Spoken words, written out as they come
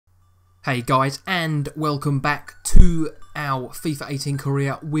Hey guys, and welcome back to our FIFA 18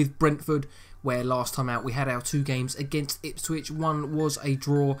 career with Brentford, where last time out we had our two games against Ipswich. One was a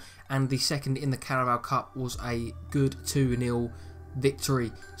draw and the second in the Carabao Cup was a good 2-0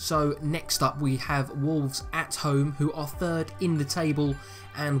 victory. So next up we have Wolves at home, who are third in the table,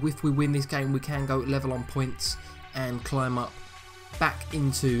 and if we win this game we can go level on points and climb up back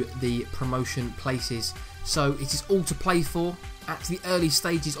into the promotion places. So it is all to play for. At the early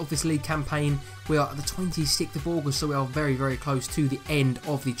stages of this league campaign, we are at the 26th of August, so we are very, very close to the end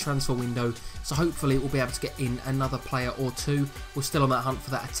of the transfer window. So hopefully we'll be able to get in another player or two. We're still on that hunt for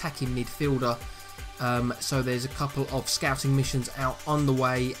that attacking midfielder. So there's a couple of scouting missions out on the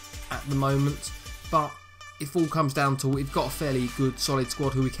way at the moment. But if all comes down to it, we've got a fairly good, solid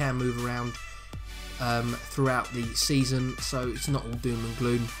squad who we can move around throughout the season. So it's not all doom and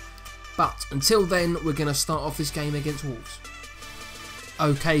gloom. But until then, we're going to start off this game against Wolves.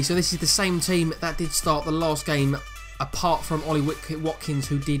 Okay, so this is the same team that did start the last game, apart from Ollie Watkins,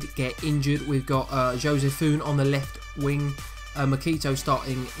 who did get injured. We've got Josephoon on the left wing, Makito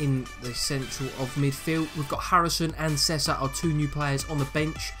starting in the central of midfield. We've got Harrison and Sessa, our two new players on the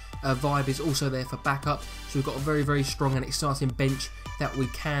bench. Vibe is also there for backup, so we've got a very, very strong and exciting bench that we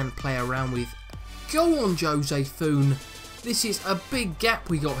can play around with. Go on, Josephoon. This is a big gap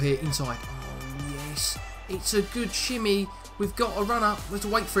we got here inside. Oh, yes. It's a good shimmy. We've got a run up. Let's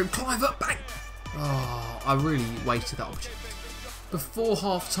wait for him. Clive up, bang! Oh, I really wasted that opportunity. Before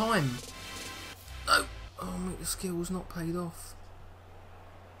half time. No. Oh, the skill was not paid off.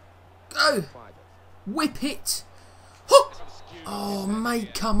 Go! Whip it! Oh,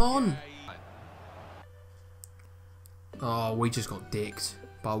 mate, come on. Oh, we just got dicked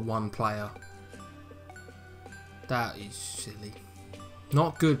by one player. That is silly.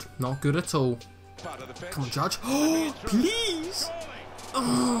 Not good. Not good at all. Come on, Judge. Oh, please.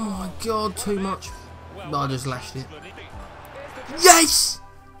 Oh, my God. Too much. I just lashed it. Yes!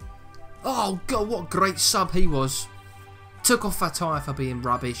 Oh, God. What a great sub he was. Took off Fatai for being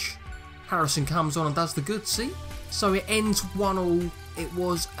rubbish. Harrison comes on and does the good, see? So it ends 1-1. It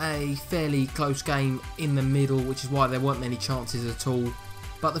was a fairly close game in the middle, which is why there weren't many chances at all.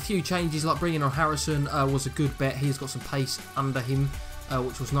 But the few changes, like bringing on Harrison, was a good bet. He's got some pace under him,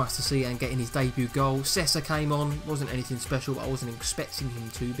 which was nice to see, and getting his debut goal. Sessa came on, wasn't anything special, but I wasn't expecting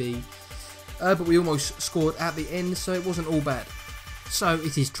him to be. But we almost scored at the end, so it wasn't all bad. So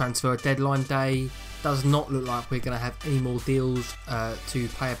it is transfer deadline day. Does not look like we're going to have any more deals to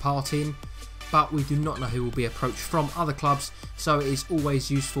play a part in. But we do not know who will be approached from other clubs, so it is always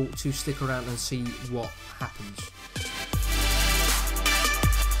useful to stick around and see what happens.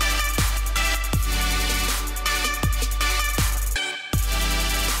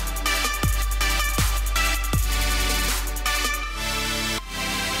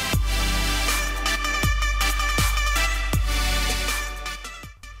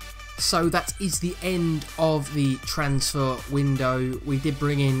 So that is the end of the transfer window. We did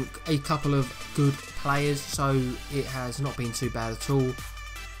bring in a couple of good players, so it has not been too bad at all.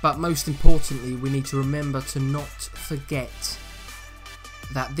 But most importantly, we need to remember to not forget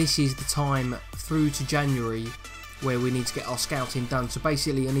that this is the time through to January where we need to get our scouting done. So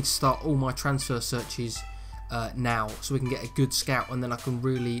basically I need to start all my transfer searches now, so we can get a good scout, and then I can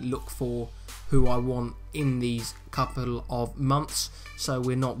really look for who I want in these couple of months, so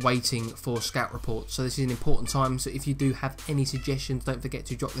we're not waiting for scout reports. So this is an important time, so if you do have any suggestions, don't forget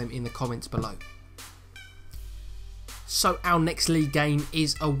to drop them in the comments below. So our next league game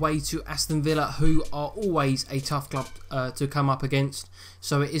is away to Aston Villa, who are always a tough club to come up against.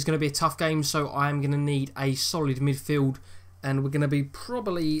 So it is going to be a tough game, so I am going to need a solid midfield, and we're going to be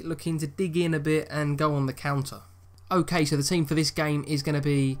probably looking to dig in a bit and go on the counter. Okay, so the team for this game is going to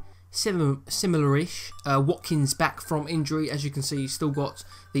be similar-ish. Watkins back from injury. As you can see, he's still got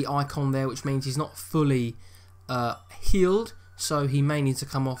the icon there, which means he's not fully healed, so he may need to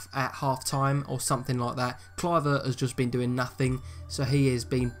come off at half-time or something like that. Cliver has just been doing nothing, so he has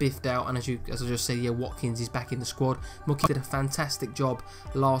been biffed out, and as I just said, yeah, Watkins is back in the squad. Mookie did a fantastic job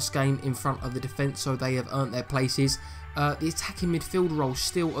last game in front of the defence, so they have earned their places. The attacking midfield role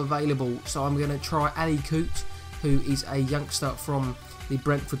still available, so I'm going to try Ali Coote, who is a youngster from the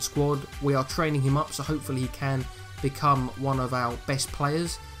Brentford squad. We are training him up, so hopefully he can become one of our best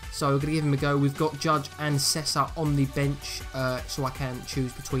players. So we're going to give him a go. We've got Judge and Sessa on the bench, so I can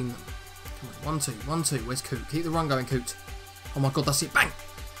choose between them. Come on, 1-2, 1-2. Where's Coote? Keep the run going, Coote. Oh my God, that's it. Bang!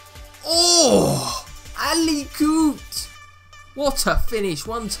 Oh! Ali Coote! What a finish.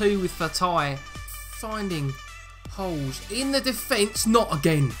 1-2 with Fatai. Finding holes in the defence. Not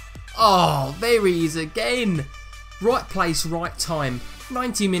again. Oh, there he is again. Right place, right time.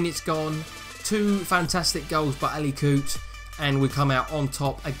 90 minutes gone, 2 fantastic goals by Ali Kout, and we come out on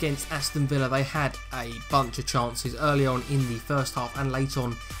top against Aston Villa. They had a bunch of chances early on in the first half and late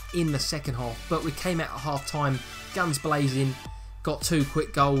on in the second half, but we came out at half time, guns blazing, got 2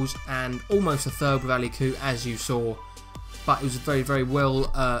 quick goals and almost a third with Ali Kout, as you saw, but it was a very, very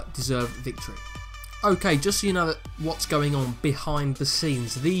well deserved victory. Okay, just so you know what's going on behind the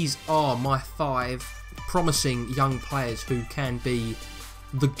scenes, these are my 5 promising young players who can be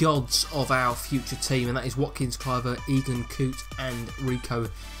the gods of our future team, and that is Watkins, Kluivert, Egan, Kout and Rico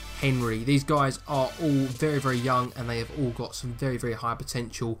Henry. These guys are all very, very young and they have all got some very, very high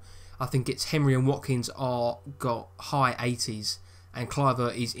potential. I think it's Henry and Watkins are got high 80s and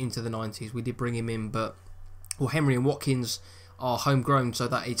Kluivert is into the 90s. We did bring him in, but well, Henry and Watkins are homegrown, so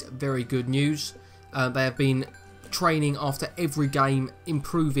that is very good news. They have been training after every game,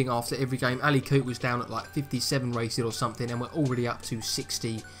 improving after every game. Ali Kout was down at like 57 rated or something, and we're already up to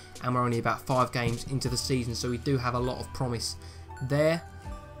 60, and we're only about 5 games into the season, so we do have a lot of promise there.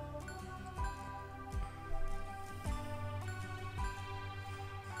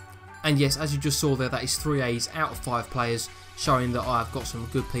 And yes, as you just saw there, that is 3 A's out of 5 players, showing that I've got some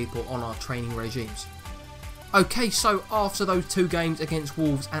good people on our training regimes. Okay, so after those 2 games against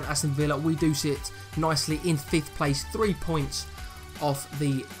Wolves and Aston Villa, we do sit nicely in 5th place, 3 points off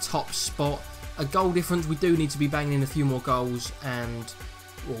the top spot. A goal difference, we do need to be banging in a few more goals and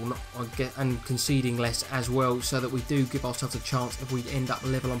conceding less as well, so that we do give ourselves a chance if we end up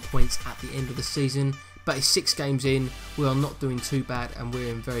level on points at the end of the season. But it's 6 games in, we are not doing too bad and we're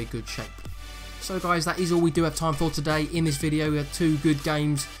in very good shape. So guys, that is all we do have time for today. In this video we had 2 good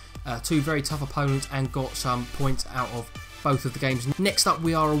games, 2 very tough opponents, and got some points out of both of the games. Next up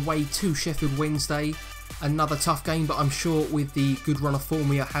we are away to Sheffield Wednesday. Another tough game, but I'm sure with the good run of form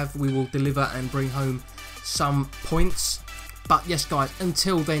we have, we will deliver and bring home some points. But yes guys,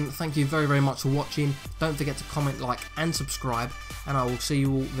 until then, thank you very, very much for watching. Don't forget to comment, like and subscribe, and I will see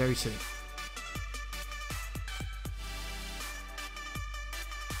you all very soon.